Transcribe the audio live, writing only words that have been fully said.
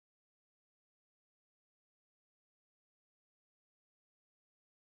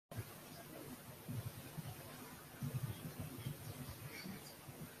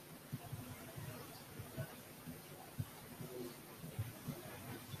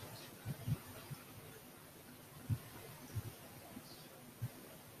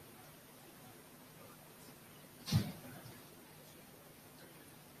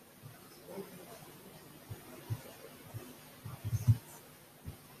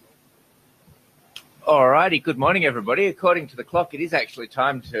Alrighty, good morning, everybody. According to the clock, it is actually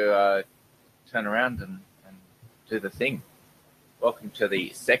time to turn around and do the thing. Welcome to the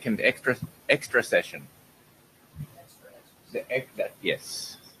second extra session.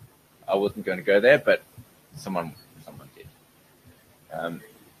 Yes, I wasn't going to go there, but someone did.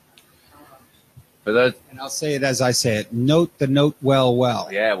 For those, and I'll say it as I say it. Note the note well.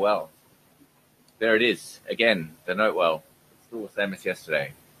 Yeah, well, there it is again. The note well. It's still the same as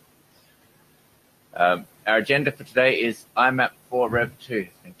yesterday. Our agenda for today is IMAP 4 Rev 2.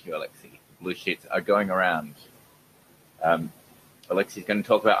 Thank you, Alexi. Blue sheets are going around. Alexi's going to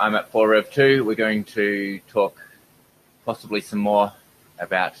talk about IMAP 4 Rev 2. We're going to talk possibly some more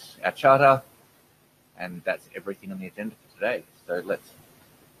about our charter, and that's everything on the agenda for today. So let's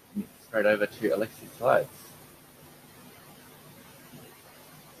move straight over to Alexi's slides.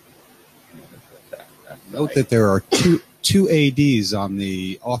 Note that there are two ADs on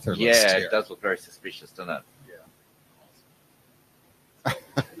the author list here. Yeah, it does look very suspicious, doesn't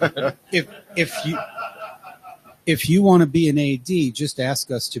it? If you want to be an AD, just ask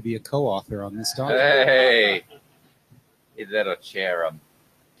us to be a co-author on this document. Hey, is that a chair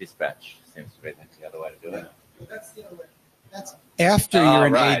dispatch? Seems to be that's the other way to do it. That's the other way. That's after you're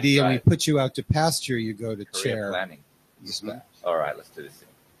an AD and we put you out to pasture, you go to Career chair planning. dispatch. Mm-hmm. All right, let's do this.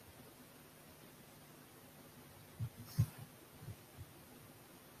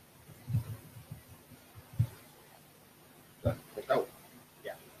 Oh,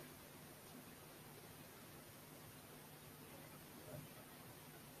 yeah.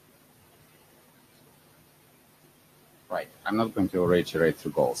 Right. I'm not going to reiterate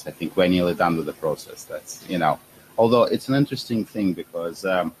through goals. I think we're nearly done with the process. That's, although it's an interesting thing because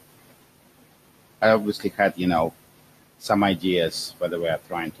I obviously had, some ideas whether we are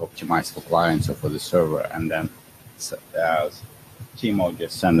trying to optimize for clients or for the server. And then Timo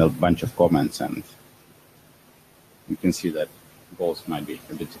just sent a bunch of comments and you can see that goals might be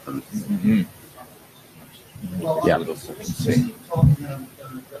a bit different. Mm-hmm. Yeah.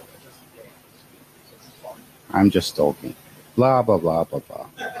 I'm just talking. Blah, blah, blah, blah, blah.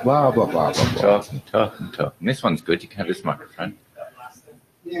 Blah, blah, blah, blah, blah. Talking. This one's good. You can have this microphone.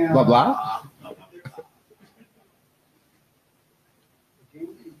 Yeah. Blah, blah.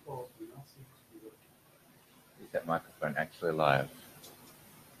 Is that microphone actually live?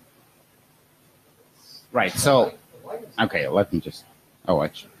 Right. So, okay, let me just... Oh,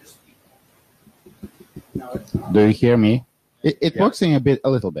 actually. Do you hear me? It works in a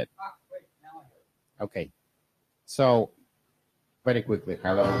little bit. Okay. So, very quickly,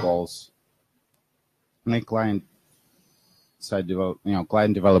 high-level goals. Make client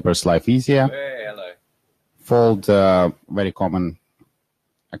developers' life easier. Hey, hello. Fold very common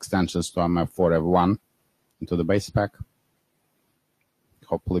extensions to IMAP 4 Rev 1 into the base spec.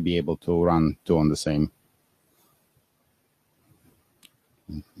 Hopefully, be able to run two on the same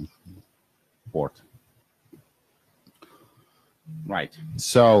port. Right.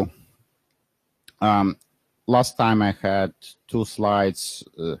 So. Last time I had two slides,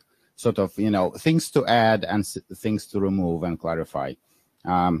 things to add and things to remove and clarify.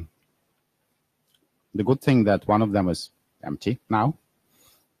 The good thing that one of them is empty now.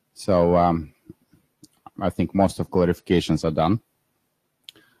 So I think most of clarifications are done.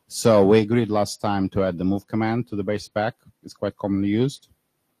 So we agreed last time to add the move command to the base spec. It's quite commonly used.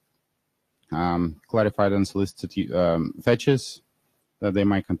 Clarified unsolicited fetches. That they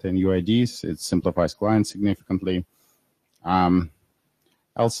might contain UIDs. It simplifies clients significantly.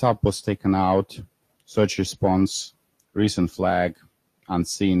 LSUB was taken out. Search response, recent flag,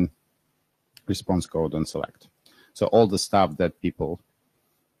 unseen, response code, and select. So all the stuff that people,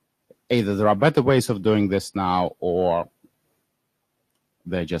 either there are better ways of doing this now or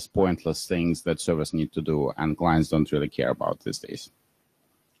they're just pointless things that servers need to do and clients don't really care about these days.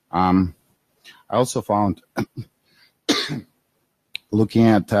 I also found... Looking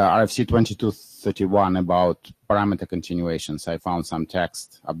at RFC 2231 about parameter continuations, I found some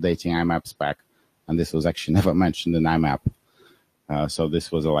text updating IMAP spec, and this was actually never mentioned in IMAP. So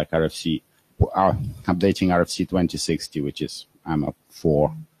this was like RFC, updating RFC 2060, which is IMAP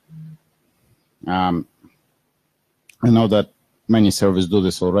 4. I know that many servers do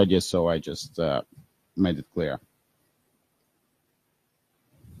this already, so I just made it clear.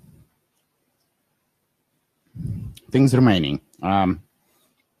 Things remaining.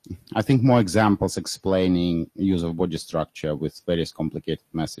 I think more examples explaining use of body structure with various complicated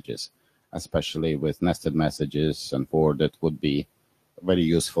messages, especially with nested messages and forwarded, would be very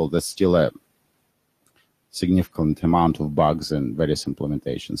useful. There's still a significant amount of bugs and various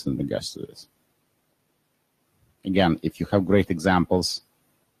implementations in regards to this. Again, if you have great examples,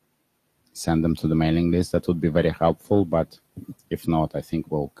 send them to the mailing list. That would be very helpful. But if not, I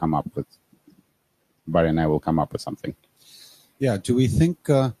think we'll come up with, Barry and I will come up with something. Yeah. Do we think,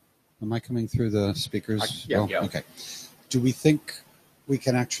 am I coming through the speakers? Yeah. Okay. Do we think we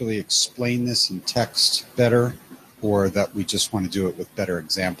can actually explain this in text better, or that we just want to do it with better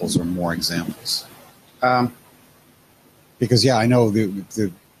examples or more examples? Because, yeah, I know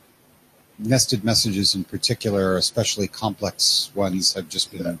the nested messages in particular, especially complex ones, have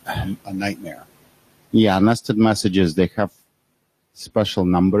just been a nightmare. Yeah, nested messages, they have special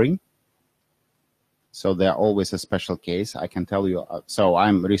numbering. So they're always a special case. I can tell you, so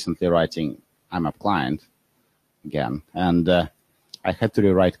I'm recently writing IMAP client again, and I had to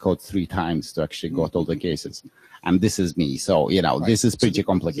rewrite code 3 times to actually got all the cases. And this is me. So, right. This is pretty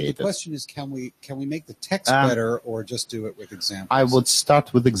complicated. The question is, can we make the text better, or just do it with examples? I would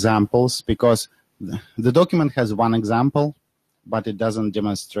start with examples, because the document has one example, but it doesn't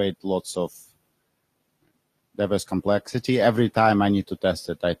demonstrate lots of diverse complexity. Every time I need to test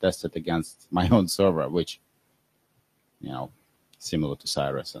it, I test it against my own server, which, similar to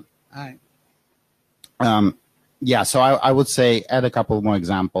Cyrus. All right. Yeah, so I would say add a couple more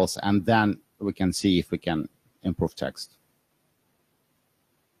examples, and then we can see if we can improve text.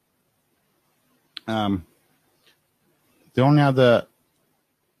 The only other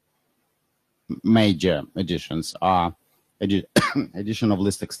major additions are addition of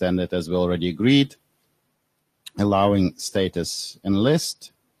list extended, as we already agreed, allowing status in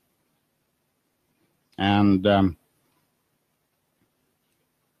list, and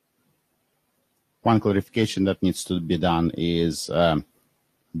one clarification that needs to be done is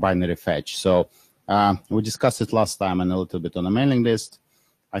binary fetch. So we discussed it last time and a little bit on the mailing list.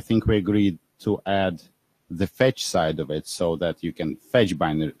 I think we agreed to add the fetch side of it so that you can fetch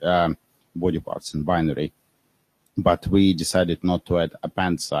binary body parts in binary, but we decided not to add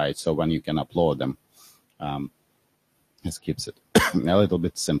append side, so when you can upload them, this keeps it a little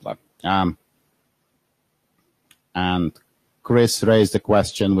bit simpler. And Chris raised a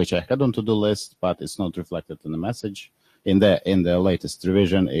question which I had on to-do list, but it's not reflected in the message. In the latest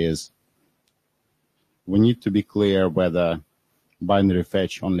revision is we need to be clear whether binary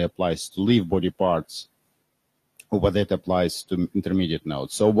fetch only applies to leaf body parts or whether it applies to intermediate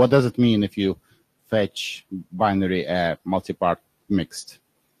nodes. So what does it mean if you fetch binary multi-part mixed?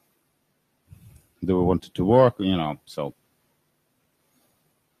 Do we want it to work? So.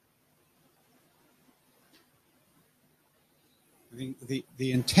 I think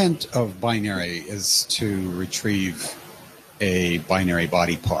the intent of binary is to retrieve a binary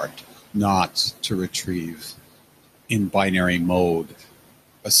body part, not to retrieve in binary mode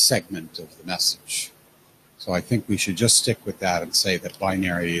a segment of the message. So I think we should just stick with that and say that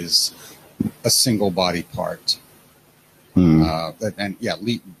binary is a single body part. A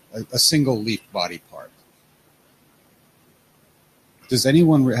single leaf body part. Does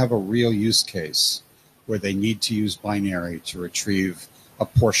anyone have a real use case where they need to use binary to retrieve a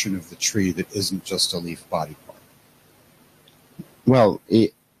portion of the tree that isn't just a leaf body part? Well,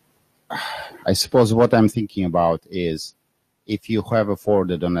 I suppose what I'm thinking about is if you have a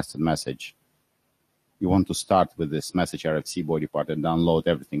forwarded or nested message, you want to start with this message RFC body part and download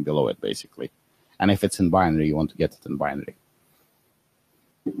everything below it, basically. And if it's in binary, you want to get it in binary.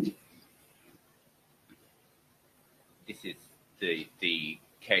 This is the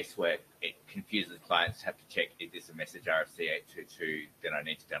case where it confuses clients to have to check, is this a message RFC 822, then I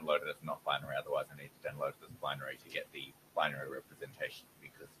need to download it as not binary, otherwise I need to download it as binary to get the binary representation,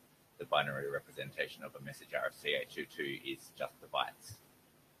 because the binary representation of a message RFC 822 is just the bytes.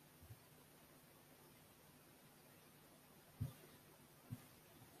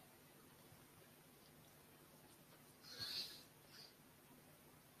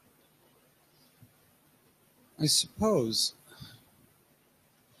 I suppose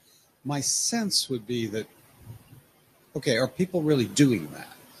my sense would be that, okay, are people really doing that?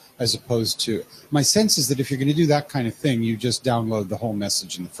 As opposed to, my sense is that if you're going to do that kind of thing, you just download the whole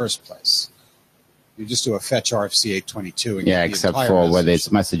message in the first place. You just do a fetch RFC 822. And except for whether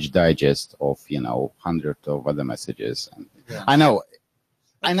it's message digest of, 100 of other messages. And yeah. I know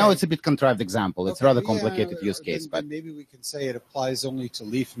it's a bit contrived example. It's rather complicated use case, but maybe we can say it applies only to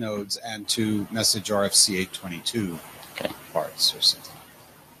leaf nodes and to message RFC 822 parts or something.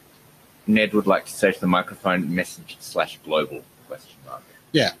 Ned would like to say to the microphone, message/global ?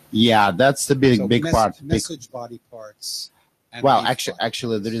 Yeah, that's the big part. Message body parts. And well,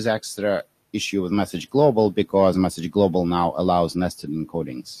 actually, there is extra issue with message global because message global now allows nested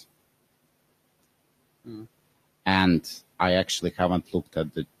encodings. And I actually haven't looked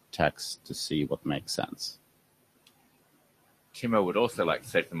at the text to see what makes sense. Timo would also like to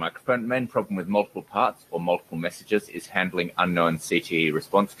say to the microphone, main problem with multiple parts or multiple messages is handling unknown CTE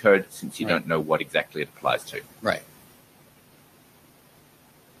response code, since you don't know what exactly it applies to. Right.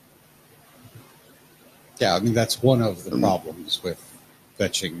 Yeah, I mean, that's one of the problems with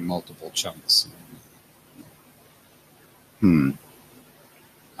fetching multiple chunks. All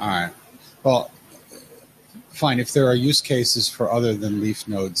right. Well, fine. If there are use cases for other than leaf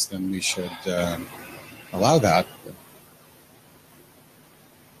nodes, then we should allow that.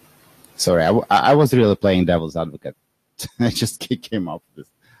 Sorry, I was really playing devil's advocate. I just came up with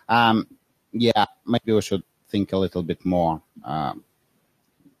this. Yeah, maybe we should think a little bit more.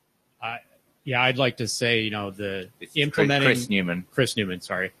 Yeah, I'd like to say, It's implementing Chris Newman,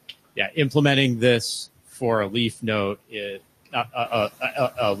 sorry. Yeah, implementing this for a leaf node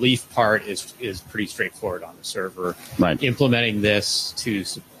a leaf part is pretty straightforward on the server. Right. Implementing this to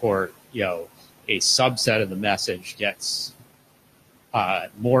support, a subset of the message gets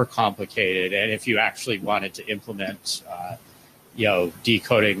more complicated. And if you actually wanted to implement,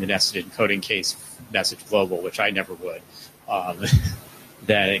 decoding the nested encoding case message global, which I never would,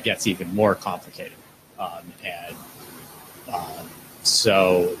 then it gets even more complicated.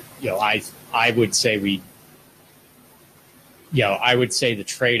 So, I would say I would say the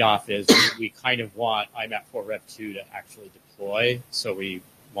trade-off is we kind of want IMAP4 Rev 2 to actually deploy. So we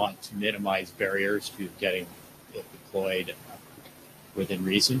want to minimize barriers to getting it deployed within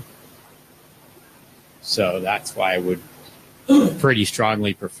reason. So that's why I would pretty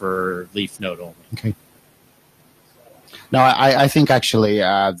strongly prefer leaf node only. Okay. No, I think actually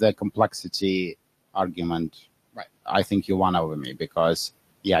the complexity argument, right? I think you won over me because,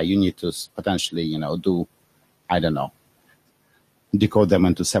 you need to potentially, do, I don't know, decode them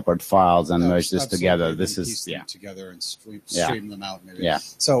into separate files and merge this together. This is them together and stream them out. Maybe. Yeah.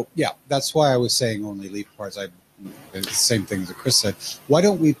 So that's why I was saying only leaf parts. The same thing that Chris said. Why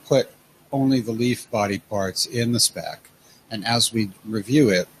don't we put only the leaf body parts in the spec, and as we review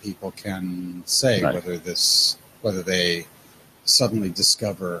it, people can say whether they suddenly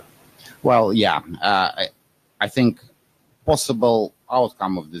discover. Well, I think possible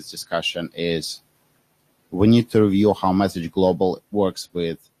outcome of this discussion is we need to review how message global works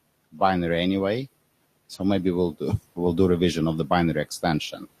with binary anyway. So maybe we'll do revision of the binary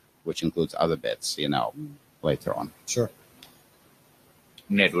extension, which includes other bits, later on. Sure.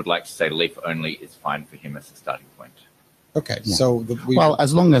 Ned would like to say leaf only is fine for him as a starting point. Okay. Yeah. So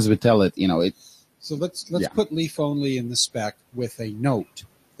as long as we tell it, So let's put leaf only in the spec with a note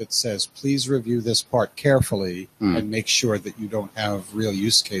that says, please review this part carefully and make sure that you don't have real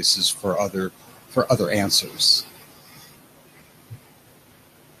use cases for other answers.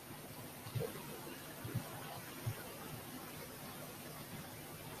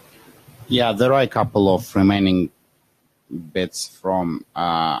 Yeah, there are a couple of remaining bits from,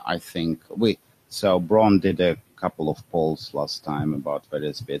 I think, so Braun did a couple of polls last time about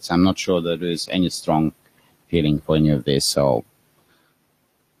various bits. I'm not sure that there is any strong feeling for any of this, so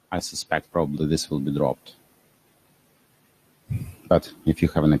I suspect probably this will be dropped. But if you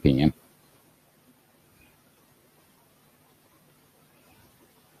have an opinion.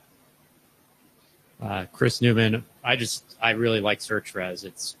 Chris Newman, I really like search res.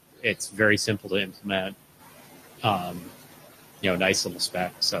 It's very simple to implement. Nice little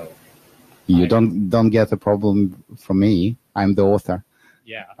spec. So you don't get a problem from me. I'm the author.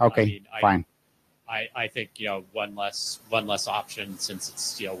 Yeah. Okay. Fine. I think one less option since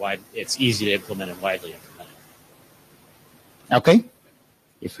it's it's easy to implement and widely implemented. Okay.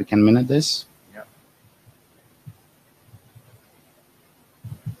 If we can minute this.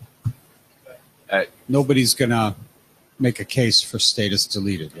 Nobody's going to make a case for status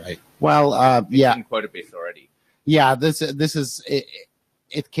deleted, right? Well, Quite a bit already. Yeah, this is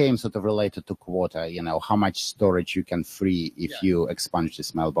it came sort of related to quota, how much storage you can free if you expunge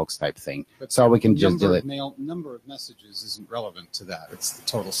this mailbox type thing. But so we can just delete. Number of messages isn't relevant to that. It's the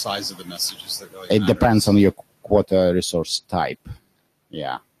total size of the messages that really It matters. Depends on your quota resource type.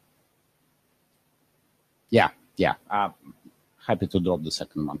 Yeah. Happy to drop the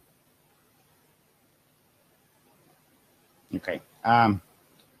second one. Okay.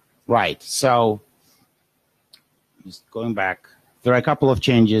 Right. So just going back, there are a couple of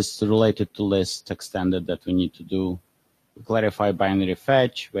changes related to list extended that we need to do. We clarify binary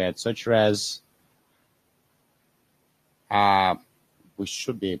fetch. We add search res. We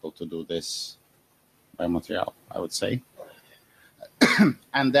should be able to do this by material, I would say.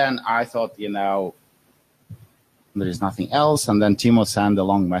 And then I thought, there is nothing else. And then Timo sent a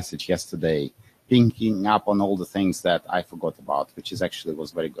long message yesterday, picking up on all the things that I forgot about, which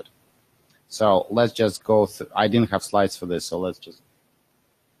was very good. So let's just go through. I didn't have slides for this, so let's just.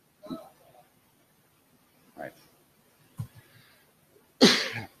 Right.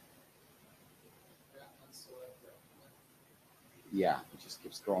 Yeah, just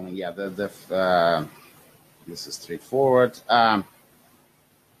keep scrolling. Yeah, this is straightforward. I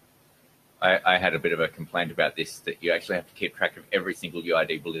had a bit of a complaint about this, that you actually have to keep track of every single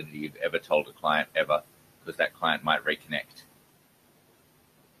UID validity you've ever told a client ever, because that client might reconnect.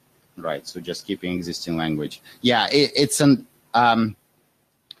 Right, so just keeping existing language. Yeah, it's an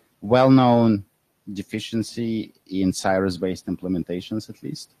well-known deficiency in Cyrus-based implementations, at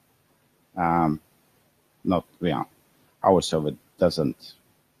least. Not, our server doesn't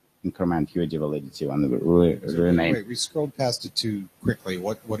increment UID validity when we rename. Wait, we scrolled past it too quickly.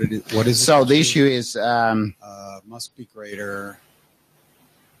 What is it? So the issue is must be greater,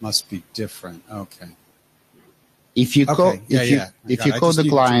 must be different. Okay. If you call if you call the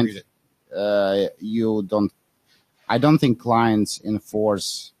client, you don't. I don't think clients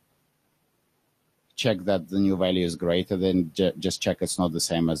enforce check that the new value is greater than just check it's not the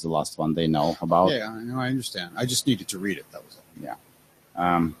same as the last one they know about. Yeah, I understand. I just needed to read it. That was all. Yeah.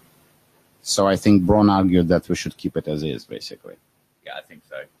 So I think Braun argued that we should keep it as is, basically. Yeah, I think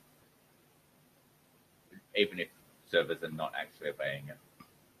so. Even if servers are not actually obeying it.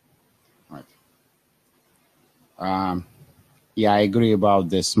 Right. Yeah, I agree about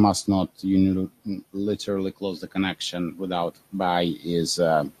this. Must not literally close the connection without by is.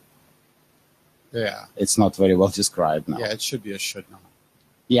 It's not very well described now. Yeah, it should be a should not.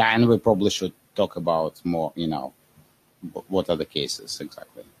 Yeah, and we probably should talk about more. What are the cases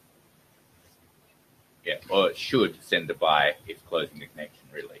exactly? Yeah, or it should send a by if closing the connection,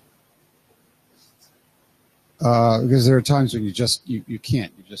 really. Because there are times when you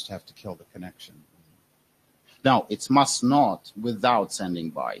can't. You just have to kill the connection. No, it must not without sending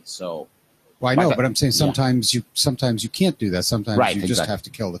by. So. Well, I know, but I'm saying sometimes you can't do that. Sometimes you just have to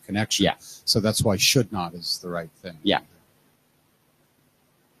kill the connection. Yeah. So that's why should not is the right thing. Yeah.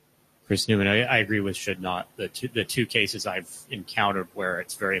 Chris Newman, I agree with should not. The two cases I've encountered where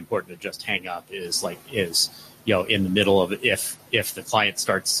it's very important to just hang up is in the middle of if the client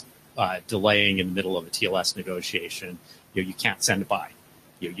starts delaying in the middle of a TLS negotiation, you can't send it by.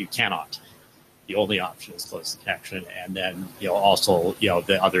 You cannot. The only option is close the connection, and then also the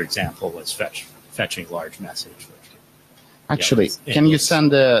other example was fetching large message. Which, actually, can you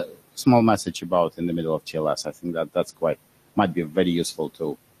send a small message about in the middle of TLS? I think that's might be very useful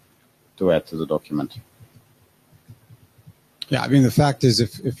to add to the document. Yeah, I mean the fact is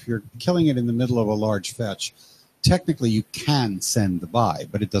if you're killing it in the middle of a large fetch, technically you can send the by,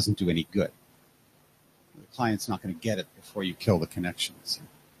 but it doesn't do any good. The client's not going to get it before you kill the connections.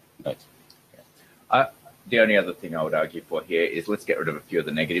 Right. The only other thing I would argue for here is let's get rid of a few of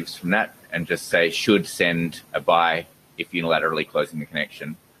the negatives from that and just say should send a by if unilaterally closing the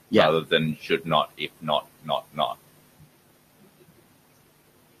connection, rather than should not if not.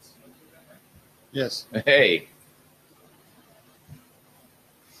 Yes. Hey.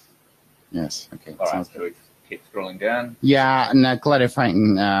 Yes. Okay. All right. So we keep scrolling down. Yeah, and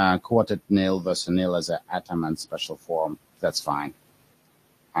clarifying quoted nil versus nil as an atom and special form. That's fine.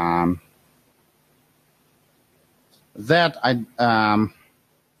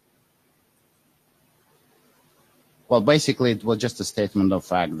 Basically, it was just a statement of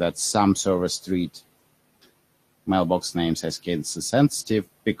fact that some servers treat mailbox names as case sensitive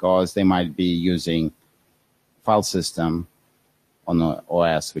because they might be using file system on the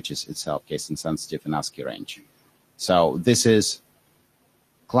OS, which is itself case insensitive in ASCII range. So this is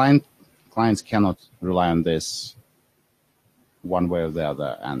clients cannot rely on this one way or the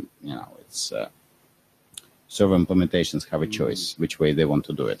other, and it's server implementations have a choice which way they want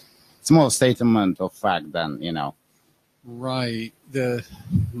to do it. It's more a statement of fact than Right.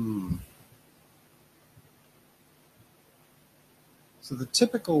 So the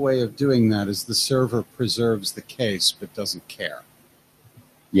typical way of doing that is the server preserves the case but doesn't care.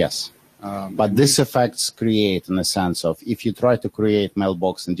 Yes. But this effects create in the sense of if you try to create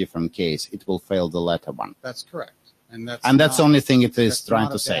mailbox in different case, it will fail the latter one. That's correct. And that's the only thing it is trying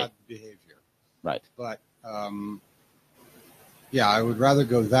to say. Bad behavior. Right. But I would rather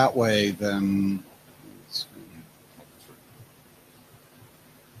go that way than.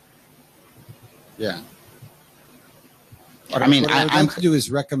 Yeah. What I would like to do is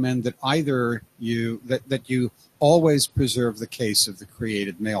recommend that either that you always preserve the case of the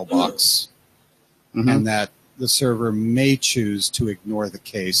created mailbox, and that the server may choose to ignore the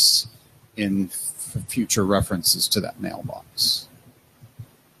case in future references to that mailbox.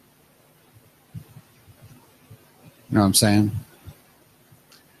 You know what I'm saying?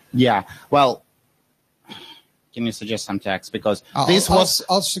 Yeah. Well, can you suggest some text? Because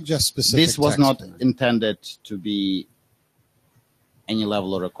I'll suggest specific. This was text not there. intended to be any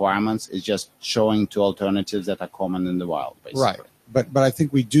level of requirements. It's just showing two alternatives that are common in the wild, basically. Right. But I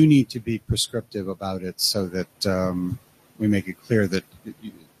think we do need to be prescriptive about it so that we make it clear that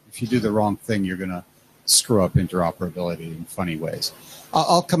if you do the wrong thing, you're going to screw up interoperability in funny ways.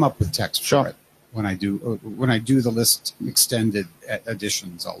 I'll come up with text for it when I do the list extended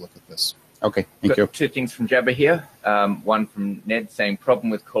additions. I'll look at this. Okay, thank you. Two things from Jabba here. One from Ned saying,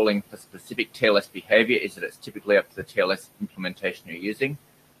 problem with calling for specific TLS behavior is that it's typically up to the TLS implementation you're using.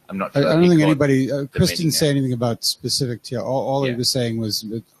 I'm not sure. I don't think anybody, Chris didn't say anything about specific TL. All he was saying was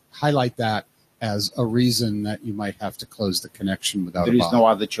highlight that as a reason that you might have to close the connection without There is no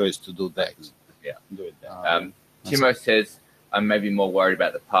other choice to do that. Yeah. Do it then. Timo says, I'm maybe more worried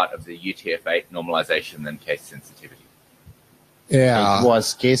about the part of the UTF-8 normalization than case sensitivity. Yeah. It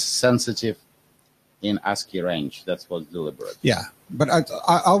was case sensitive in ASCII range. That's what's deliberate. Yeah. But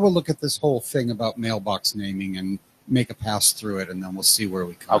I will look at this whole thing about mailbox naming and make a pass through it, and then we'll see where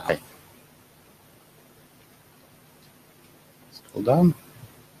we come out. Scroll down.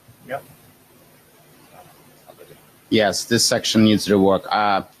 Yep. Yes, this section needs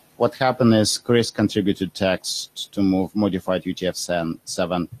rework. What happened is Chris contributed text to move modified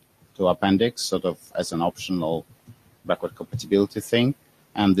UTF-7 to appendix, sort of as an optional backward compatibility thing,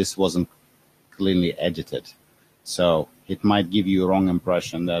 and this wasn't cleanly edited. So it might give you a wrong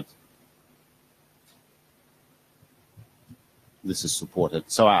impression that this is supported.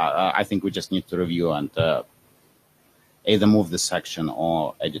 So I think we just need to review and either move this section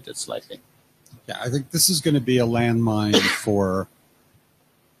or edit it slightly. Yeah, I think this is going to be a landmine for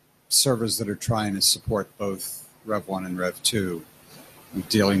servers that are trying to support both Rev 1 and Rev 2,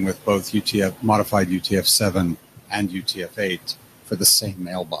 dealing with both modified UTF-7 and UTF-8 for the same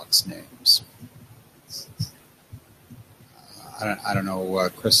mailbox names. I don't know.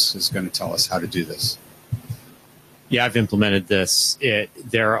 Chris is going to tell us how to do this. Yeah, I've implemented this.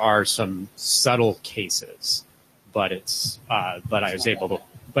 There are some subtle cases, but it's not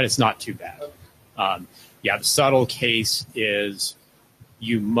too bad. The subtle case is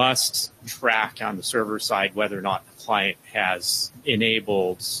you must track on the server side whether or not the client has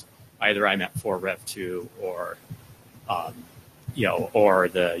enabled either IMAP4 Rev 2 or the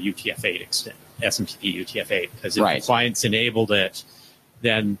UTF-8 extent, SMTP UTF-8. Because if the client's enabled it,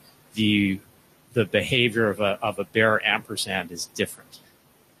 then the behavior of a bear ampersand is different.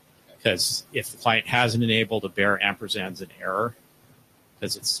 Because if the client hasn't enabled, a bear ampersand's an error,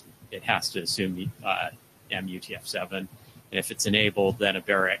 because it has to assume MUTF-7, and if it's enabled, then a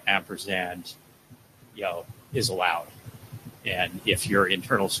bear ampersand, is allowed. And if your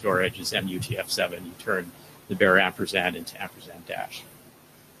internal storage is MUTF-7, you turn the bear ampersand into ampersand dash.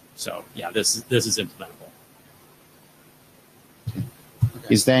 So this is implementable. Okay.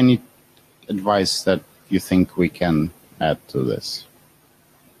 Is there any advice that you think we can add to this?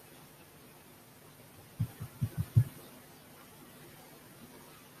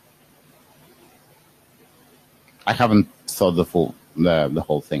 I haven't thought the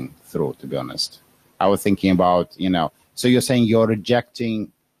whole thing through, to be honest. I was thinking about, so you're saying you're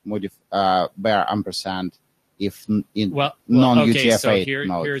rejecting bear ampersand if in non-UTF-8 so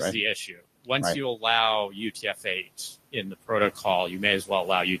mode, here's right? the issue. Once you allow UTF-8 in the protocol, you may as well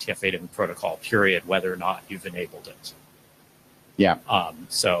allow UTF-8 in the protocol, period, whether or not you've enabled it. Yeah.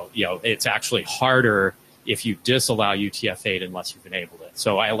 It's actually harder if you disallow UTF-8 unless you've enabled it.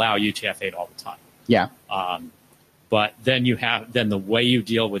 So I allow UTF-8 all the time. Yeah. But then the way you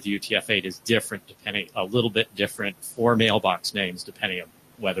deal with UTF-8 is a little bit different for mailbox names, depending on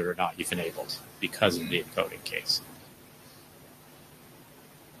whether or not you've enabled, because of the encoding case.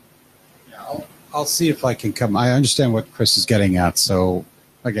 Yeah, I'll see if I can come. I understand what Chris is getting at. So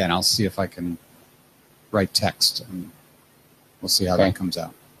again, I'll see if I can write text, and we'll see how that comes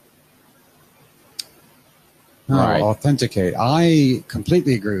out. Right. Authenticate. I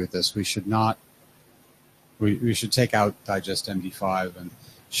completely agree with this. We should not. We should take out digest MD5, and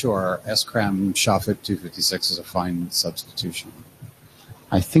sure, SCRAM SHA-FIT 256 is a fine substitution.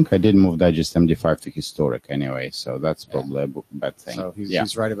 I think I did move digest MD5 to historic anyway, so that's probably a bad thing. So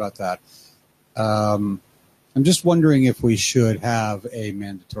he's right about that. I'm just wondering if we should have a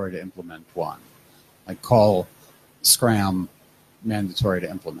mandatory to implement one, like call SCRAM mandatory to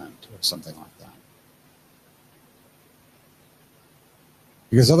implement or something like that.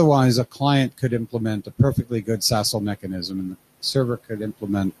 Because otherwise, a client could implement a perfectly good SASL mechanism, and the server could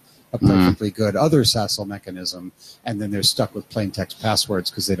implement a perfectly good other SASL mechanism, and then they're stuck with plain text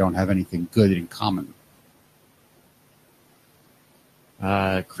passwords because they don't have anything good in common.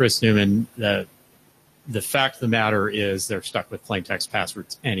 Chris Newman, the fact of the matter is they're stuck with plain text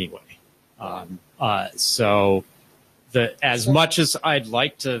passwords anyway. So as much as I'd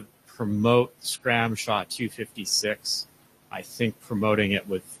like to promote Scramshaw 256, I think promoting it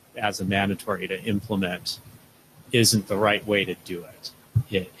as a mandatory to implement isn't the right way to do it.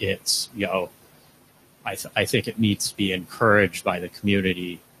 It's I think it needs to be encouraged by the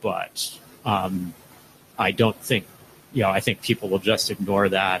community, but I don't think I think people will just ignore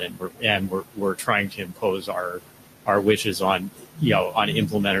that, and we're trying to impose our wishes on on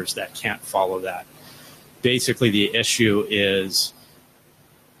implementers that can't follow that. Basically, the issue is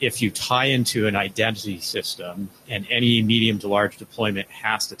if you tie into an identity system, and any medium to large deployment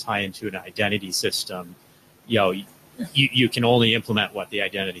has to tie into an identity system, you can only implement what the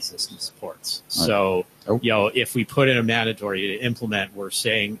identity system supports. So, if we put in a mandatory to implement, we're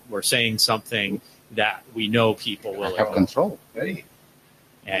saying something that we know people will have control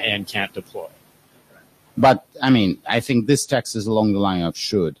and can't deploy. But I think this text is along the line of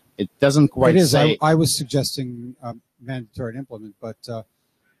should. It doesn't quite. It is. Say. I was suggesting mandatory to implement, but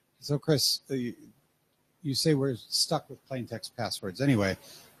so Chris, you say we're stuck with plain text passwords anyway.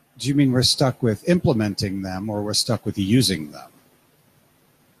 Do you mean we're stuck with implementing them, or we're stuck with using them?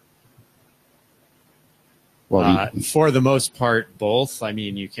 Well, for the most part, both. I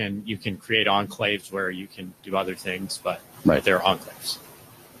mean, you can create enclaves where you can do other things, but they're enclaves.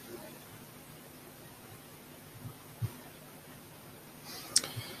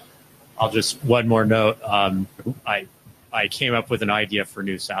 I'll just one more note. I came up with an idea for a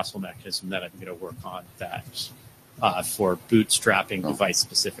new SASL mechanism that I'm going to work on that for bootstrapping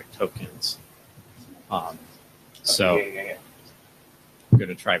device-specific tokens. So I'm going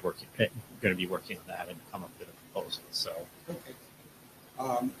to try working. Going to be working on that and come up with a proposal. So,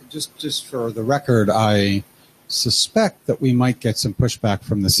 just for the record, I suspect that we might get some pushback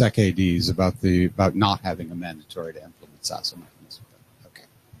from the SecADs about not having a mandatory to implement SASL mechanism. Okay,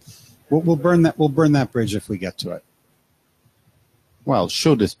 we'll burn that bridge if we get to it. Well,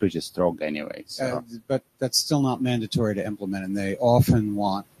 should is pretty strong anyway. So. But that's still not mandatory to implement, and they often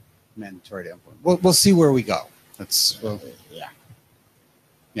want mandatory to implement. We'll see where we go. Yeah.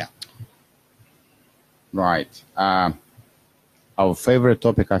 Right. Our favorite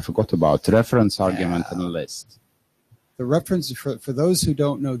topic I forgot about, reference argument and list. The reference, for those who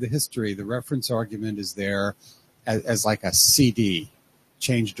don't know the history, the reference argument is there as like a CD,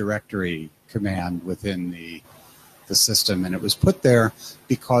 change directory command within the system. And it was put there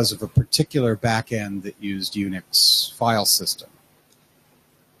because of a particular backend that used Unix file system.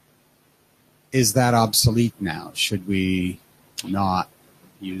 Is that obsolete now? Should we not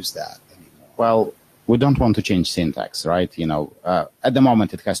use that anymore? Well, we don't want to change syntax, right? At the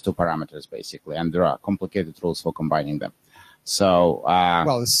moment it has two parameters basically, and there are complicated rules for combining them. So,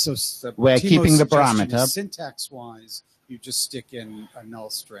 we're keeping the parameter. Syntax-wise, you just stick in a null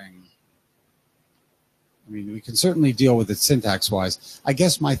string. I mean, we can certainly deal with it syntax-wise. I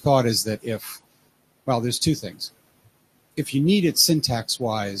guess my thought is that there's two things. If you need it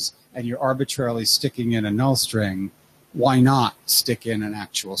syntax-wise and you're arbitrarily sticking in a null string, why not stick in an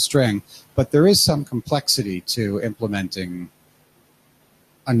actual string? But there is some complexity to implementing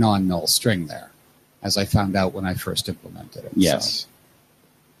a non-null string there, as I found out when I first implemented it. Yes.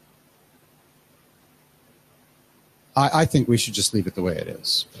 So I think we should just leave it the way it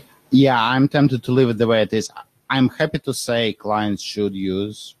is. Yeah, I'm tempted to leave it the way it is. I'm happy to say clients should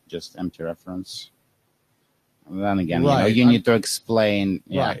use just empty reference. And then again, you need to explain.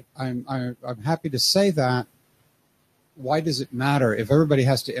 Yeah. Right. I'm happy to say that. Why does it matter? If everybody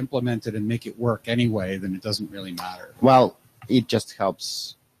has to implement it and make it work anyway, then it doesn't really matter. Well, it just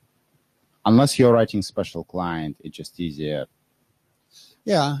helps. Unless you're writing special client, it's just easier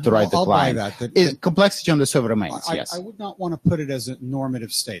to write the client. I'll buy that. Complexity on the server remains, yes. I would not want to put it as a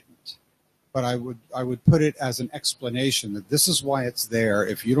normative statement, but I would put it as an explanation that this is why it's there.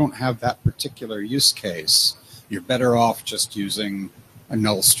 If you don't have that particular use case, you're better off just using a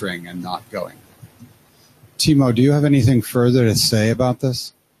null string and not going. Timo, do you have anything further to say about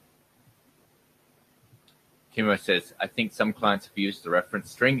this? Timo says, I think some clients have used the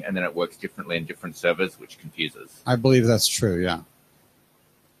reference string and then it works differently in different servers, which confuses. I believe that's true, yeah.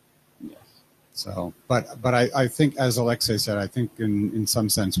 Yes. So, but I think, as Alexei said, I think in some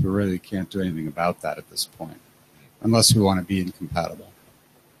sense we really can't do anything about that at this point, unless we want to be incompatible.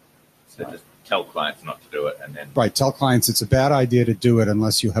 So just tell clients not to do it and then... Right, tell clients it's a bad idea to do it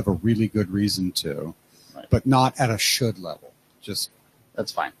unless you have a really good reason to. But not at a should level. Just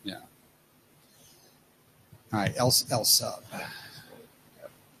that's fine. Yeah. All right, L sub.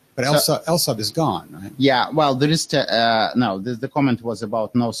 But LSUB is gone, right? Yeah, well, there is the comment was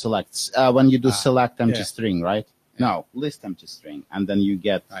about no selects. When you do select empty string, right? Yeah. No, list empty string, and then you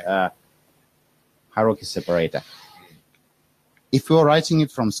get hierarchy separator. If we were writing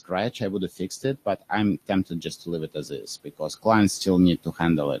it from scratch, I would have fixed it, but I'm tempted just to leave it as is because clients still need to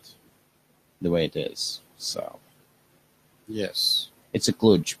handle it the way it is. So, yes, it's a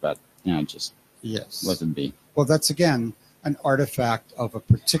kludge, but just let it be. Well, that's again an artifact of a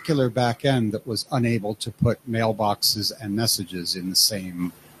particular back end that was unable to put mailboxes and messages in the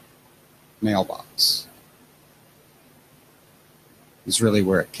same mailbox. Is really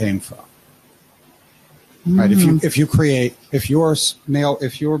where it came from. Right? If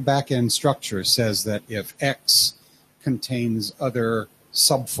your back end structure says that if X contains other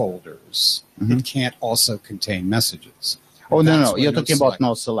subfolders, it can't also contain messages. Oh, no, you're talking about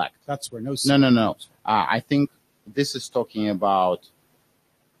no select. That's where no select. No. I think this is talking about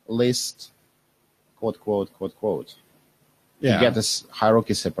list, quote, quote, quote, quote. Yeah. You get this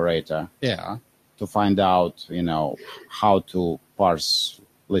hierarchy separator. Yeah. To find out, how to parse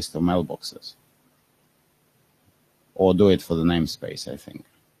list of mailboxes. Or do it for the namespace, I think.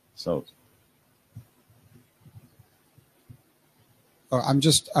 So. I'm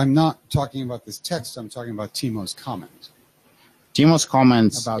not talking about this text. I'm talking about Timo's comment. Timo's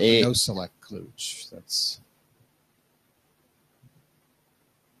comments about the no select kludge. That's.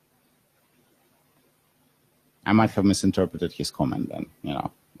 I might have misinterpreted his comment then.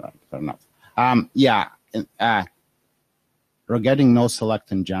 Right, fair enough. Regarding no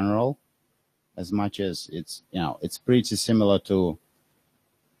select in general, as much as it's pretty similar to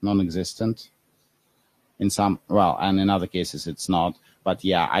non-existent. In some, and in other cases it's not. But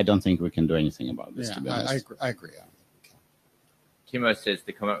I don't think we can do anything about this. To be honest. I agree. Timo says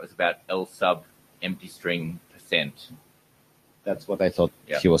the comment was about LSUB empty string %. That's what I thought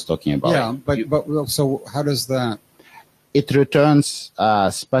he was talking about. Yeah, but so how does that? It returns a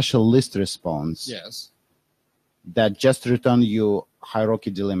special list response. Yes. That just return you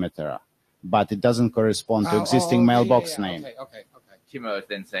hierarchy delimiter, but it doesn't correspond to existing mailbox name. Okay. Timo is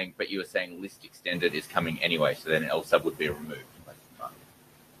then saying, but you were saying list extended is coming anyway, so then LSUB would be removed.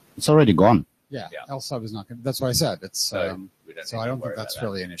 It's already gone. Yeah. LSUB is not going to. That's what I said. It's so I don't think that's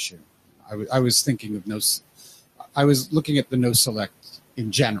really an issue. I was thinking of I was looking at the no select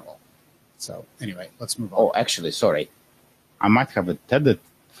in general. So anyway, let's move on. Oh, actually, sorry. I might have intended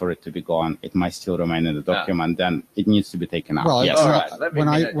for it to be gone. It might still remain in the document. Then it needs to be taken out. Well, yes. All right. When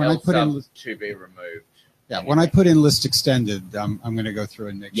I put in to be removed. Yeah, anyway. When I put in list extended, I'm going to go through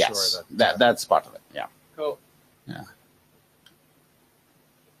and make sure that that's part of it. Yeah. Cool. Yeah.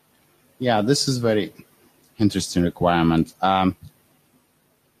 Yeah, this is very interesting requirement.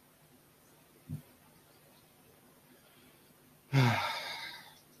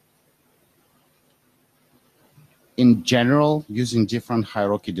 In general, using different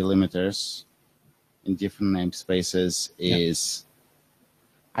hierarchy delimiters in different namespaces is,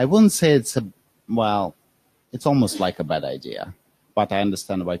 I wouldn't say it's it's almost like a bad idea, but I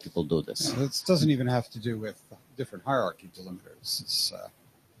understand why people do this. Yeah, it doesn't even have to do with different hierarchy delimiters. It's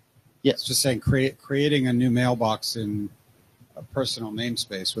it's just saying creating a new mailbox in a personal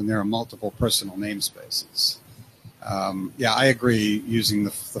namespace when there are multiple personal namespaces. I agree using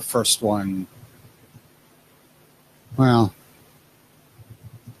the first one. Well,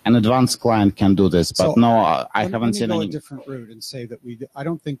 an advanced client can do this, but I haven't seen any. Let me go a different route and say that I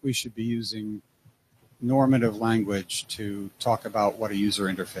don't think we should be using normative language to talk about what a user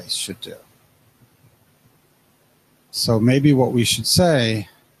interface should do. So maybe what we should say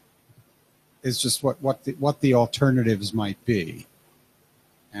is just what the alternatives might be,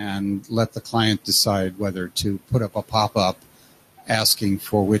 and let the client decide whether to put up a pop-up asking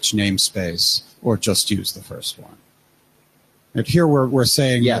for which namespace or just use the first one. And here we're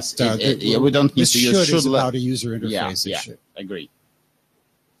saying that we don't need to use should is about a user interface issue. Agree.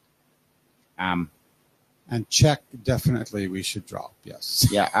 And check, definitely we should drop, yes.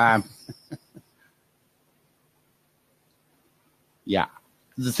 Yeah.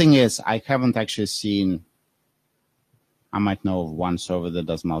 The thing is, I haven't actually seen, I might know of one server that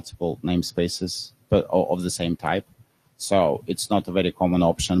does multiple namespaces but of the same type. So it's not a very common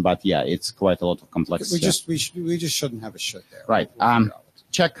option, but it's quite a lot of complexity. We just shouldn't have a should there. Right.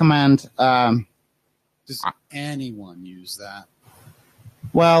 Check command. Does anyone use that?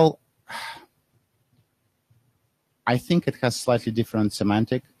 Well, I think it has slightly different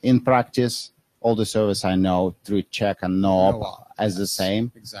semantic. In practice, all the servers I know treat check and no as the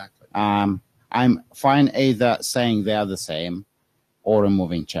same. Exactly. I'm fine either saying they're the same or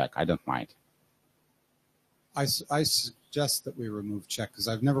removing check. I don't mind. I suggest that we remove check because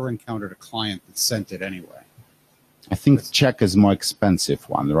I've never encountered a client that sent it anyway. I think check is more expensive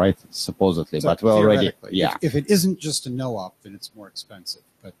one, right? Supposedly, So but we already, theoretically, yeah. If it isn't just a no-op, then it's more expensive.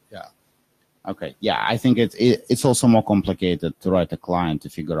 But yeah, Okay, yeah, I think it's also more complicated to write a client to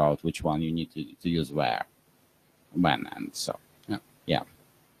figure out which one you need to use where, when, and so. Yeah. So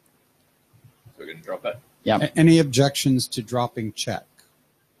we're going to drop it. Yeah. Any objections to dropping check?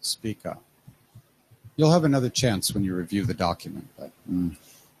 Speak up. You'll have another chance when you review the document. But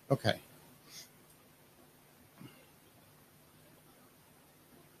okay.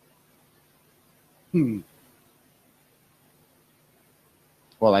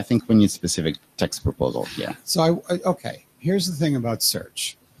 Well, I think we need specific text proposal here. So okay. Here's the thing about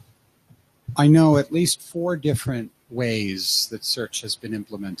search. I know at least 4 different ways that search has been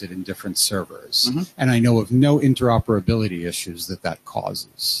implemented in different servers, and I know of no interoperability issues that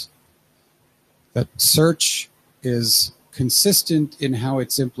causes. That search is consistent in how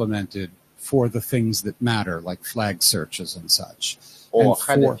it's implemented for the things that matter, like flag searches and such. Or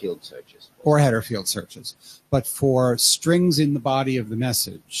And header field searches. Or header field searches. But for strings in the body of the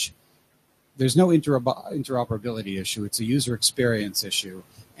message, there's no interoperability issue. It's a user experience issue.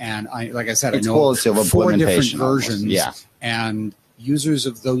 And like I said, It's I know quality of 4 different implementation versions. almost. Yeah. And users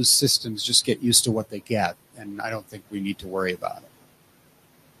of those systems just get used to what they get. And I don't think we need to worry about it.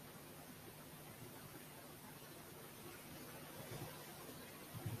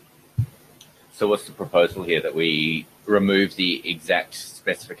 So what's the proposal here? That we remove the exact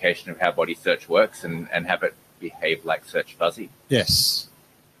specification of how body search works and have it behave like search fuzzy? Yes.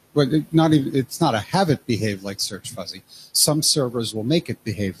 But it's not a have it behave like search fuzzy. Some servers will make it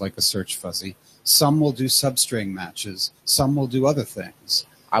behave like a search fuzzy. Some will do substring matches. Some will do other things.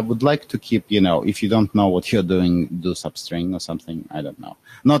 I would like to keep, if you don't know what you're doing, do substring or something. I don't know.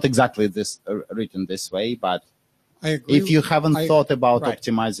 Not exactly this written this way, but I agree. if you haven't thought about right.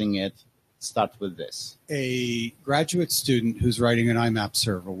 optimizing it, start with this. A graduate student who's writing an IMAP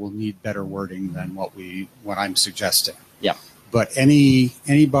server will need better wording than what I'm suggesting. Yeah. But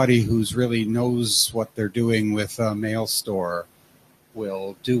anybody who's really knows what they're doing with a mail store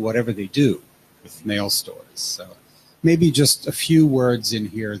will do whatever they do with mail stores. So maybe just a few words in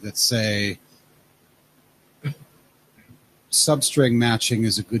here that say substring matching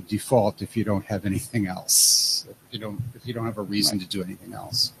is a good default if you don't have anything else. If you don't have a reason to do anything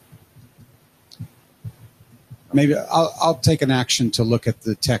else. Maybe I'll take an action to look at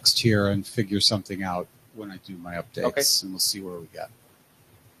the text here and figure something out when I do my updates, and we'll see where we get.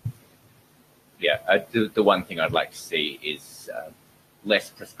 Yeah, the one thing I'd like to see is less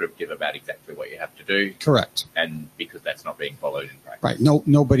prescriptive about exactly what you have to do. Correct. And because that's not being followed in practice. Right.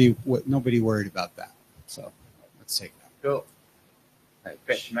 Nobody worried about that. So let's take that. Cool. Okay,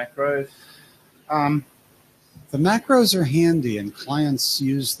 fetch macros. The macros are handy, and clients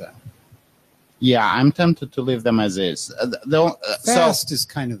use them. Yeah, I'm tempted to leave them as is. Fast is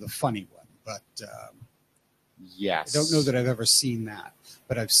kind of the funny one, but yes. I don't know that I've ever seen that,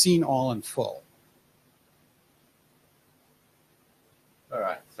 but I've seen all and full. All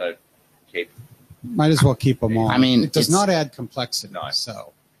right, so might as well keep them all. I mean, it does not add complexity. No.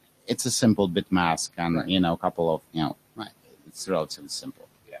 So it's a simple bit mask and right. A couple of right. It's relatively simple.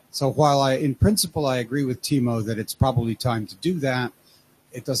 Yeah. So while in principle I agree with Timo that it's probably time to do that,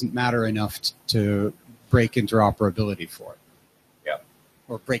 it doesn't matter enough to break interoperability for it. Yeah.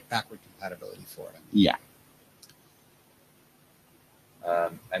 Or break backward compatibility for it. Yeah.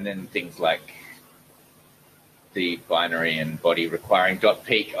 And then things like the binary and body requiring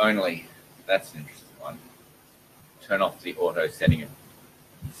 .peak only. That's an interesting one. Turn off the auto setting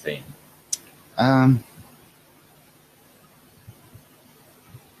scene.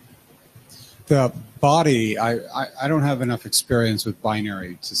 The body, I don't have enough experience with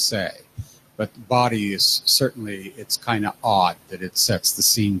binary to say, but the body is certainly, it's kind of odd that it sets the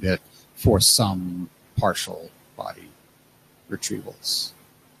scene bit for some partial body retrievals.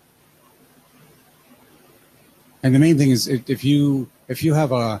 And the main thing is if you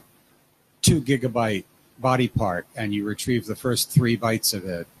have a 2 gigabyte body part and you retrieve the first 3 bytes of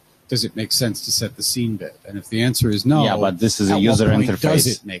it, does it make sense to set the scene bit? And if the answer is no, yeah, but this is a at user what point interface. Does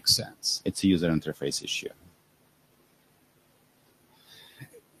it make sense? It's a user interface issue.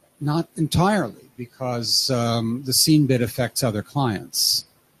 Not entirely, because the scene bit affects other clients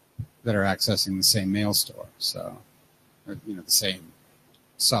that are accessing the same mail store. So, or, the same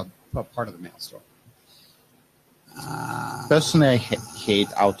part of the mail store. Personally, I hate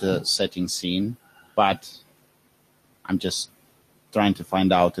auto setting scene, but I'm just trying to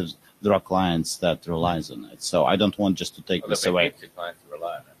find out if there are clients that relies on it. So I don't want just to take this away. Clients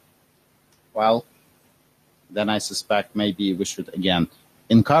rely on it. Well, then I suspect maybe we should, again,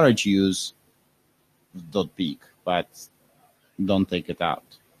 encourage use .peak, but don't take it out.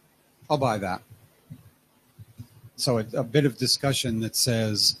 I'll buy that. So a bit of discussion that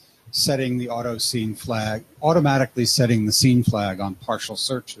says setting the auto scene flag, automatically setting the scene flag on partial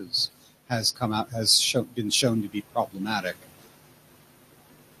searches has been shown to be problematic.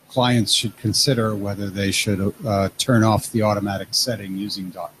 Clients should consider whether they should turn off the automatic setting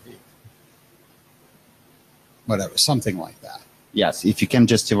using .peak. Whatever, something like that. Yes, if you can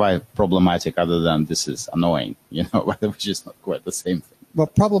justify problematic other than this is annoying, which is not quite the same thing. Well,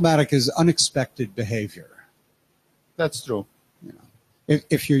 problematic is unexpected behavior. That's true.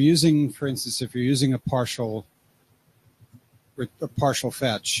 If you're using, for instance, if you're using a partial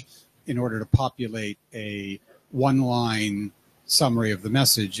fetch in order to populate a one-line summary of the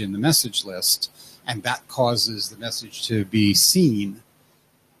message in the message list, and that causes the message to be seen,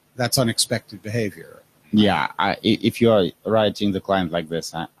 that's unexpected behavior. Yeah, if you are writing the client like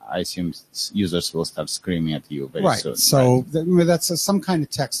this, I assume users will start screaming at you very soon. So that's some kind of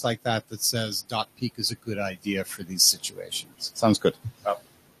text like that that says .peak is a good idea for these situations. Sounds good. Oh.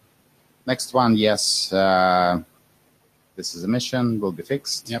 Next one, yes. This is a mission, will be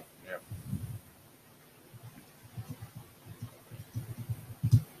fixed. Yep.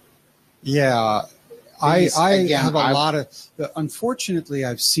 Yeah. I have a lot of, unfortunately,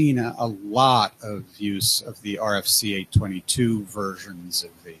 I've seen a lot of use of the RFC 822 versions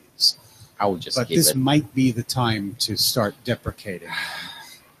of these. I would just But this might be the time to start deprecating them,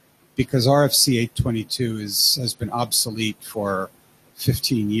 because RFC 822 has been obsolete for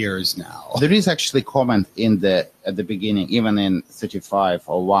 15 years now. There is actually comment at the beginning, even in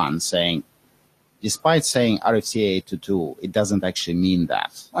 3501, saying, despite saying RFC 822, it doesn't actually mean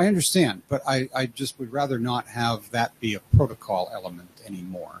that. I understand, but I just would rather not have that be a protocol element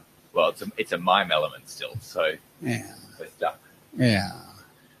anymore. Well, it's a MIME element still, so Yeah. we're stuck. Yeah.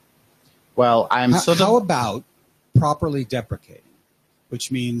 Well, How about properly deprecating,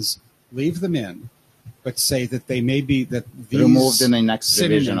 which means leave them in, but say that they may be, that these removed in the next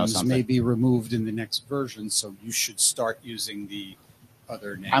revision or synonyms something. may be removed in the next version, so you should start using the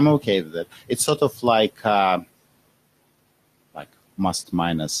other name. I'm okay with it. It's sort of like must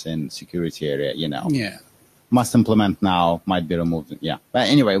minus in security area, Yeah. Must implement now, might be removed. Yeah. But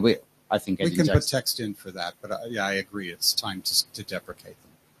anyway, I think We can put text in for that, but I agree. It's time to deprecate them.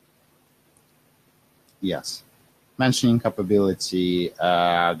 Yes. Mentioning capability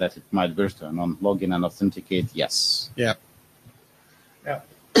that it might return on login and authenticate. Yes. Yeah. Yeah.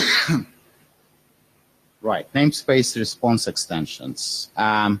 Right. Namespace response extensions.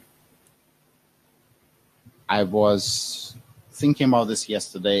 I was thinking about this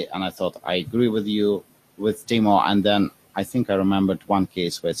yesterday, and I thought I agree with you with Timo, and then I think I remembered one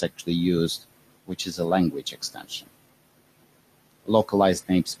case where it's actually used, which is a language extension. Localized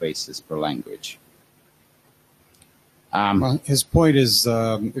namespaces per language. Well, his point is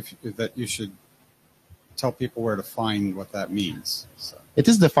that you should tell people where to find what that means. So. It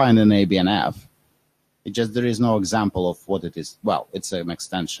is defined in ABNF. It just, there is no example of what it is. Well, it's an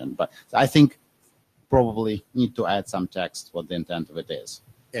extension, but I think probably need to add some text what the intent of it is.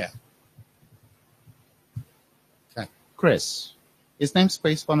 Yeah. Okay. Chris, is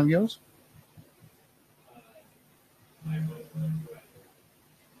namespace one of yours?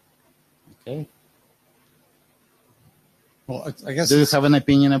 Okay. Well, I guess. Do you have an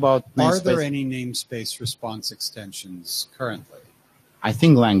opinion about namespace? Are there any namespace response extensions currently? I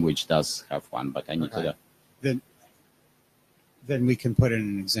think language does have one, but I need to. Then we can put in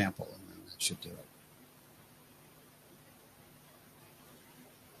an example, and then that should do it.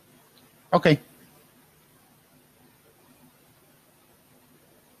 Okay.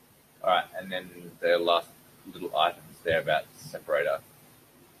 All right, and then the last little items there about separator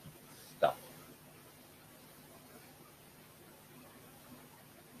stuff.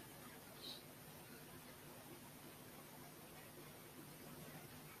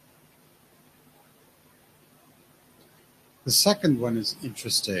 The second one is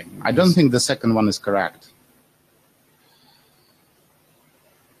interesting. I don't think the second one is correct.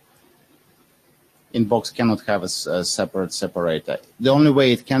 Inbox cannot have a separate separator. The only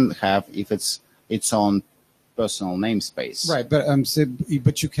way it can have if it's its own personal namespace. Right,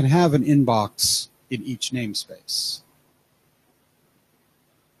 but you can have an inbox in each namespace.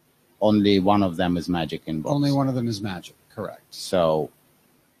 Only one of them is Magic Inbox. Only one of them is Magic, correct. So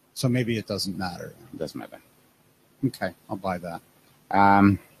maybe it doesn't matter. It doesn't matter. Okay, I'll buy that.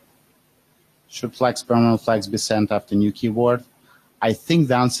 Should permanent flags be sent after new keyword? I think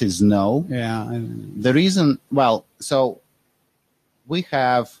the answer is no. Yeah. The reason, so we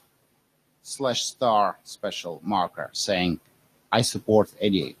have /* special marker saying, I support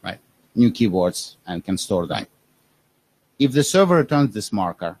any Right. new keywords and can store them. Right. If the server returns this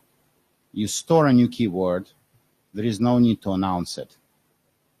marker, you store a new keyword, there is no need to announce it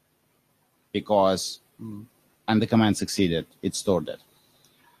because, and the command succeeded, it stored it.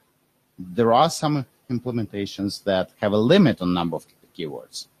 There are some implementations that have a limit on number of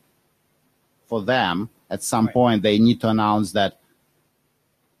keywords. For them, at some point, they need to announce that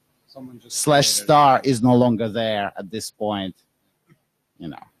 /* is no longer there at this point,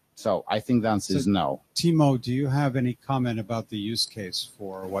 So I think the answer is no. Timo, do you have any comment about the use case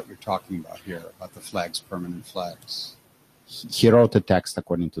for what you're talking about here, about the flags, permanent flags? He wrote a text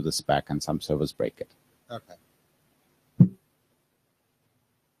according to the spec, and some servers break it. Okay.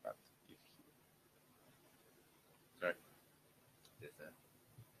 Sorry. There's a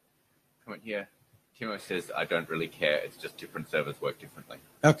comment here. Timo says, I don't really care. It's just different servers work differently.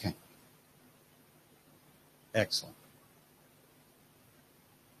 Okay. Excellent.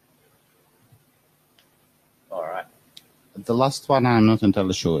 All right. The last one, I'm not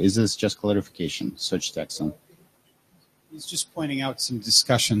entirely sure. Is this just clarification, search text? He's just pointing out some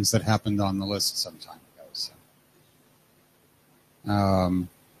discussions that happened on the list some time ago. So.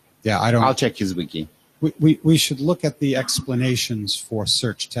 I'll check his wiki. We should look at the explanations for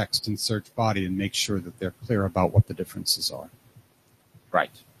search text and search body and make sure that they're clear about what the differences are.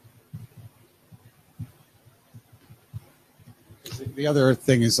 Right. The other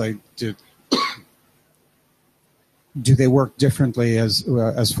thing is do they work differently as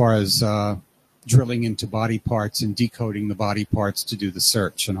far as drilling into body parts and decoding the body parts to do the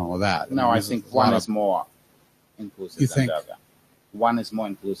search and all of that? No, I think one is more inclusive than the other. One is more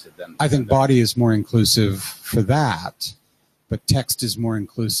inclusive than... I think body is more inclusive for that, but text is more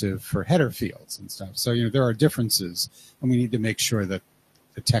inclusive for header fields and stuff. So, there are differences, and we need to make sure that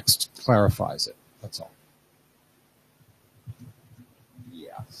the text clarifies it. That's all.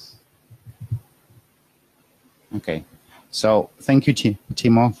 Yes. Okay. So thank you,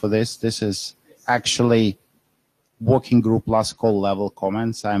 Timo, for this. This is actually working group last call level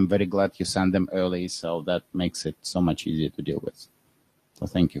comments. I'm very glad you sent them early, so that makes it so much easier to deal with. So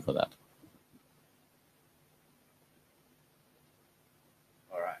thank you for that.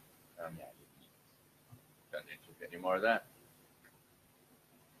 All right. Don't need to get any more of that.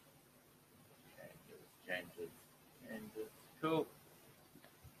 Changes. Cool.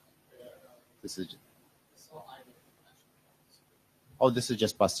 This is... Oh, this is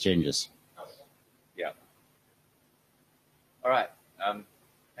just past changes. Yeah. All right.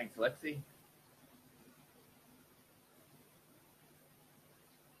 Thanks, Alexi.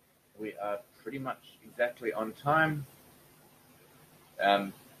 We are pretty much exactly on time.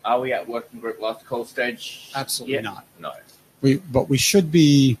 Are we at working group last call stage? Absolutely yet? not. No. But we should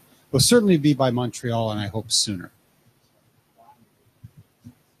be. We'll certainly be by Montreal, and I hope sooner.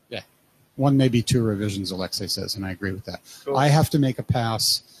 Yeah, one, maybe two revisions, Alexei says, and I agree with that. Cool. I have to make a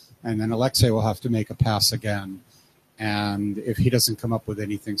pass, and then Alexei will have to make a pass again. And if he doesn't come up with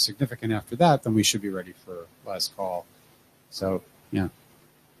anything significant after that, then we should be ready for last call. So, yeah.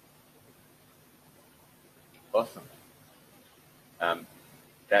 Awesome.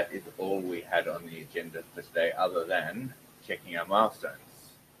 That is all we had on the agenda for today, other than checking our milestones.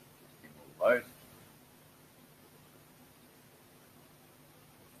 Vote.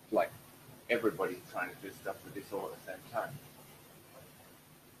 Like everybody's trying to do stuff with this all at the same time.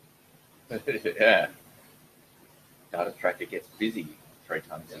 Yeah. Data Tracker gets busy 3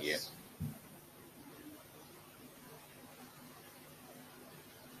 times a year.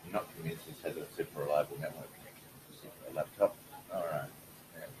 I'm not convinced this has a super reliable network connection. Just a laptop. All right.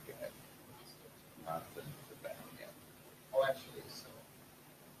 There we go. Oh, actually, so.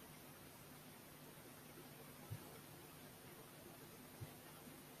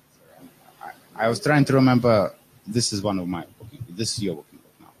 I was trying to remember. This is one of my. This is your working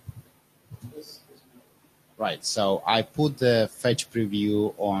group now. Right. So I put the fetch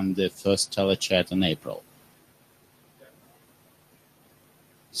preview on the first telechat in April.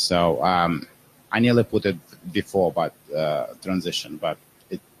 So I nearly put it before, but transition. But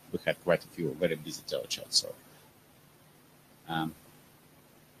we had quite a few very busy telechats. So.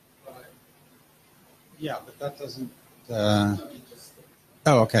 Yeah, but that doesn't.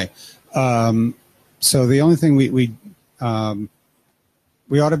 Okay. So the only thing we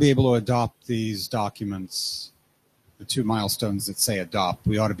ought to be able to adopt these documents, the 2 milestones that say adopt.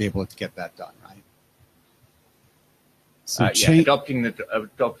 We ought to be able to get that done, right? So adopting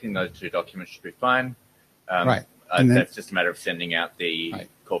those 2 documents should be fine. Right. And then- that's just a matter of sending out the Right.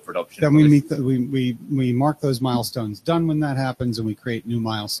 call for adoption. Then we list. meet. We mark those milestones done when that happens, and we create new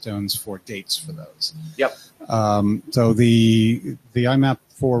milestones for dates for those. Yep. So the IMAP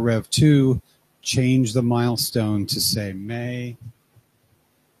for Rev 2 change the milestone to say May,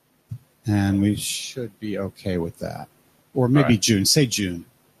 and we should be okay with that, or maybe All right. June. Say June.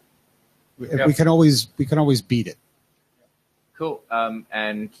 Yep. We can always beat it. Cool.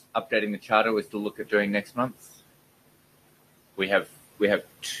 And updating the charter, we're still looking at doing next month. We have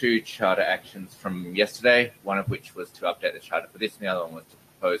 2 charter actions from yesterday, one of which was to update the charter for this, and the other one was to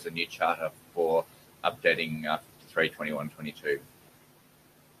propose a new charter for updating 532122.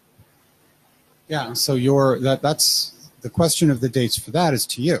 Yeah. So that's the question of the dates for that is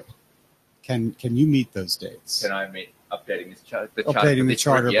to you. Can you meet those dates? Can I meet updating this charter? The Updating for the this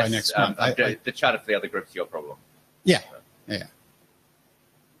charter group, by yes. next month. The charter for the other group's your problem. Yeah. Yeah.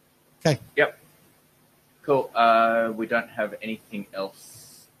 Okay. Yep. Cool. We don't have anything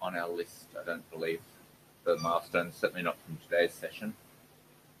else on our list, I don't believe, for milestones, certainly not from today's session.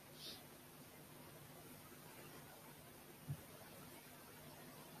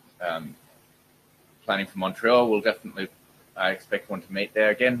 Planning for Montreal, we'll definitely, I expect, want to meet there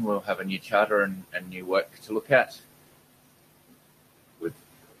again. We'll have a new charter and new work to look at.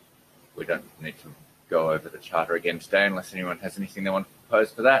 We don't need to go over the charter again today unless anyone has anything they want to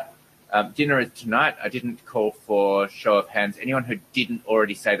propose for that. Dinner is tonight. I didn't call for show of hands. Anyone who didn't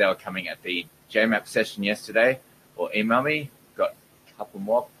already say they were coming at the JMAP session yesterday or email me, got a couple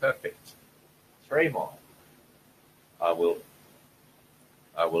more. Perfect. 3 more. I will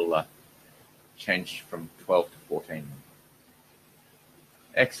change from 12 to 14.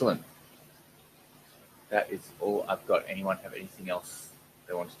 Excellent. That is all I've got. Anyone have anything else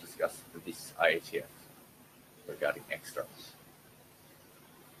they want to discuss for this IETF regarding extras?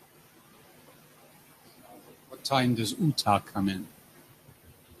 What time does Utah come in?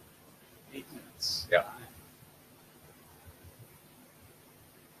 8 minutes. Yeah.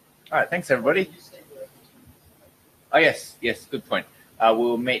 All right. Thanks, everybody. Oh, yes. Good point.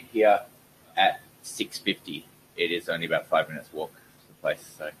 We'll meet here at 6:50. It is only about 5 minutes walk to the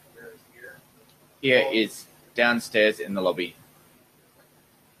place. So here is downstairs in the lobby,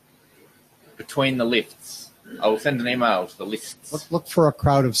 between the lifts. I will send an email to the lists. Look for a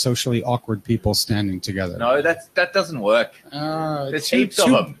crowd of socially awkward people standing together. No, that doesn't work. There's heaps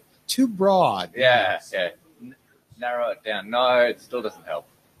of them. Too broad. Yeah. Narrow it down. No, it still doesn't help.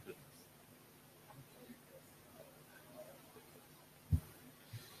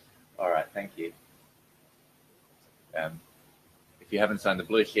 All right, thank you. If you haven't signed the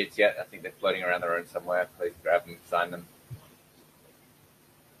blue sheets yet, I think they're floating around the room somewhere. Please grab them, sign them.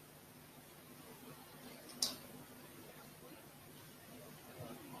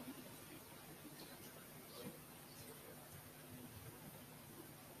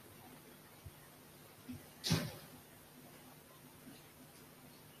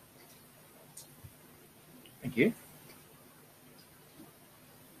 Thank you.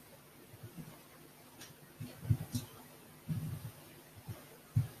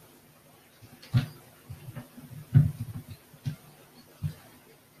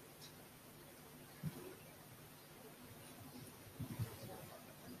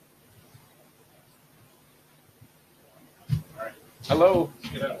 Hello.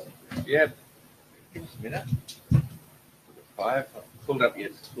 Yeah. Give us a minute. 5. I've pulled up your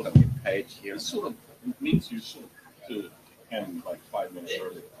page here. It sort of means you sort of to end like 5 minutes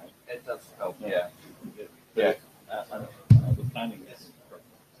early, right? It does help. Yeah. The planning is